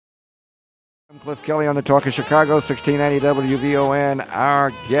I'm Cliff Kelly on the Talk of Chicago, 1690 WVON.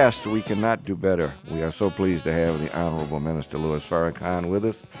 Our guest, we cannot do better. We are so pleased to have the Honorable Minister Louis Farrakhan with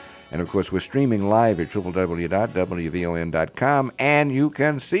us. And, of course, we're streaming live at www.wvon.com, and you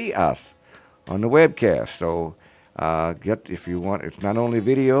can see us on the webcast. So if you want, it's not only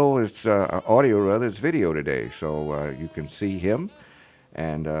video, it's audio, rather, it's video today. So you can see him,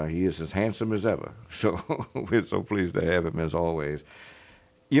 and he is as handsome as ever. So we're so pleased to have him, as always.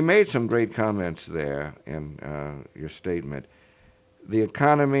 You made some great comments there in your statement. The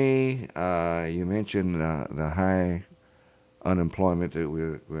economy, you mentioned the high unemployment that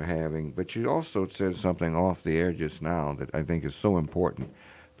we're having, but you also said something off the air just now that I think is so important,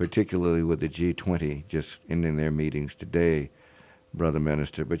 particularly with the G20 just ending their meetings today, Brother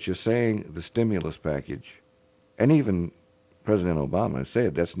Minister. But you're saying the stimulus package, and even President Obama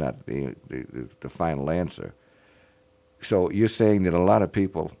said that's not the final answer. So you're saying that a lot of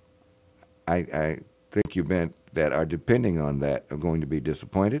people, I think you meant, that are depending on that are going to be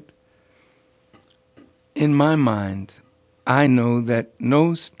disappointed? In my mind, I know that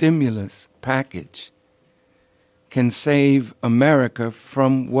no stimulus package can save America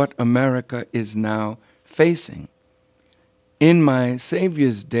from what America is now facing. In my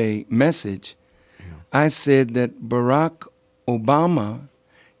Savior's Day message, I said that Barack Obama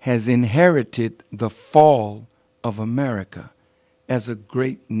has inherited the fall of America as a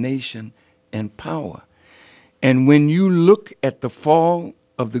great nation and power. And when you look at the fall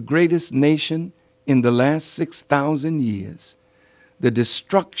of the greatest nation in the last 6,000 years, the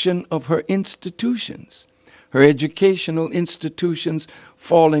destruction of her institutions, her educational institutions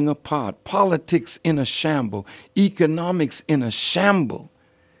falling apart, politics in a shamble, economics in a shamble,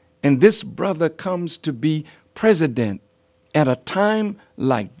 and this brother comes to be president at a time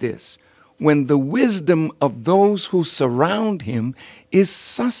like this, when the wisdom of those who surround him is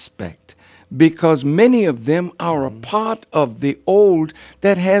suspect, because many of them are a part of the old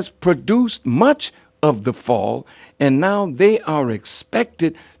that has produced much of the fall, and now they are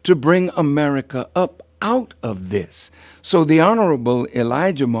expected to bring America up out of this. So the Honorable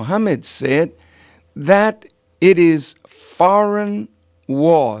Elijah Muhammad said that it is foreign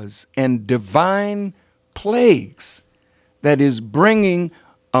wars and divine plagues that is bringing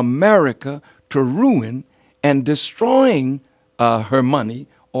America to ruin and destroying her money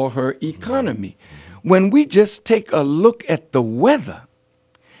or her economy. When we just take a look at the weather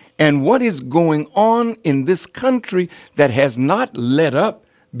and what is going on in this country that has not let up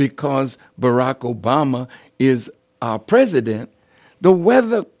because Barack Obama is our president, the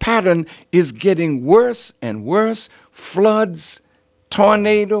weather pattern is getting worse and worse. Floods,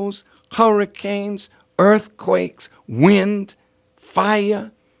 tornadoes, hurricanes, earthquakes, wind,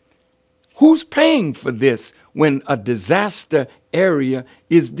 fire. Who's paying for this when a disaster area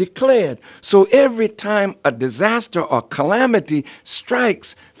is declared? So every time a disaster or calamity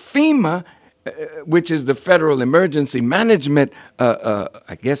strikes, FEMA, which is the Federal Emergency Management, I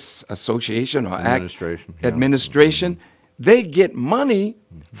guess, Association or administration, they get money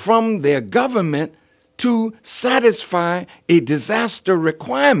from their government to satisfy a disaster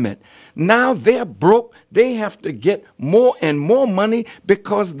requirement. Now they're broke. They have to get more and more money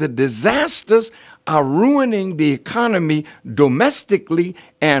because the disasters are ruining the economy domestically,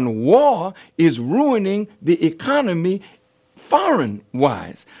 and war is ruining the economy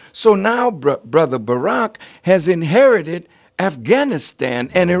foreign-wise. So now Brother Barack has inherited Afghanistan,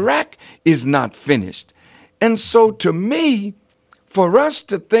 and Iraq is not finished. And so to me, for us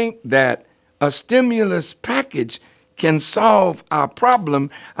to think that a stimulus package can solve our problem,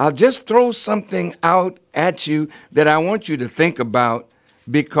 I'll just throw something out at you that I want you to think about,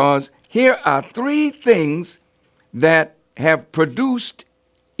 because here are three things that have produced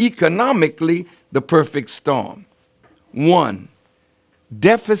economically the perfect storm. 1,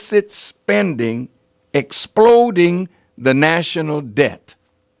 deficit spending exploding the national debt.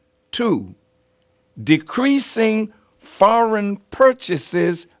 2, decreasing foreign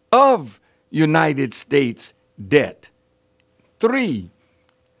purchases of United States debt. 3,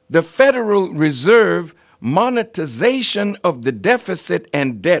 the Federal Reserve monetization of the deficit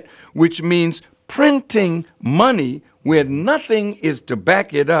and debt, which means printing money where nothing is to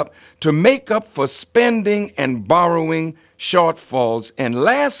back it up to make up for spending and borrowing shortfalls. And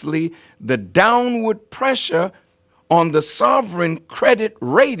lastly, the downward pressure on the sovereign credit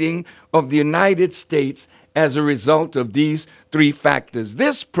rating of the United States as a result of these three factors.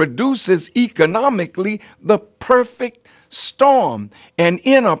 This produces economically the perfect storm. And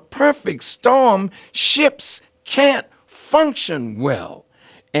in a perfect storm, ships can't function well.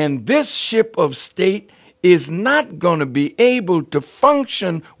 And this ship of state is not going to be able to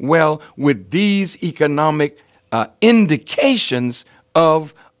function well with these economic indications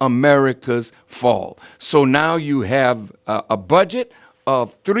of America's fall. So now you have a budget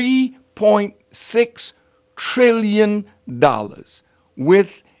of $3.6 trillion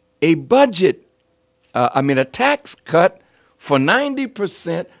with a budget, a tax cut for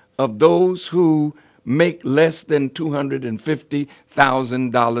 90% of those who make less than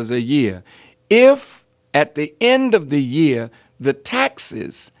 $250,000 a year. If at the end of the year the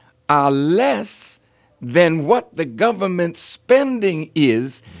taxes are less than what the government spending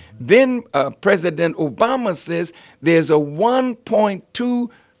is, then President Obama says there's a $1.2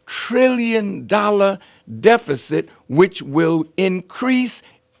 trillion deficit, which will increase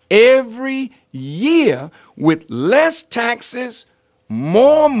every year with less taxes,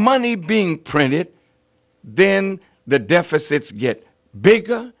 more money being printed. Then the deficits get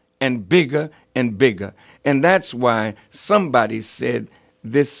bigger and bigger and bigger. And that's why somebody said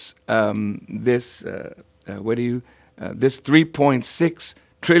this $3.6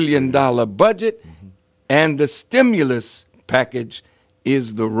 trillion budget and the stimulus package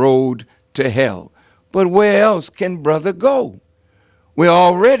is the road to hell. But where else can brother go? We're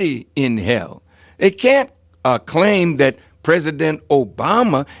already in hell. They can't claim that President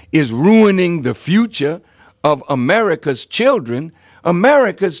Obama is ruining the future of America's children.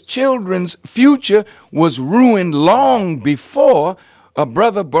 America's children's future was ruined long before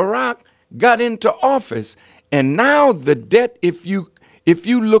Brother Barack got into office. And now the debt, if you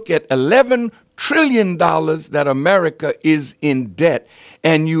look at $11 trillion that America is in debt,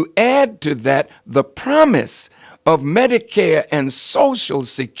 and you add to that the promise of Medicare and Social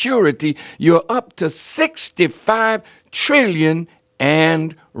Security, you're up to $65 trillion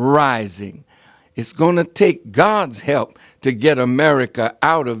and rising. It's going to take God's help to get America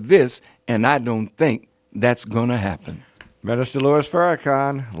out of this, and I don't think that's going to happen. Minister Louis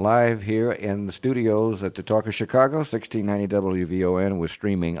Farrakhan, live here in the studios at the Talk of Chicago, 1690 WVON. We're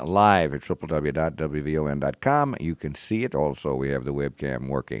streaming live at www.wvon.com. You can see it also. We have the webcam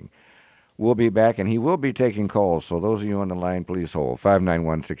working. We'll be back, and he will be taking calls, so those of you on the line, please hold.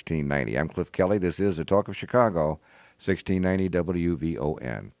 591-1690. I'm Cliff Kelly. This is the Talk of Chicago, 1690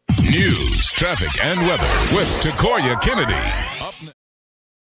 WVON. News, traffic, and weather with Takoya Kennedy. Up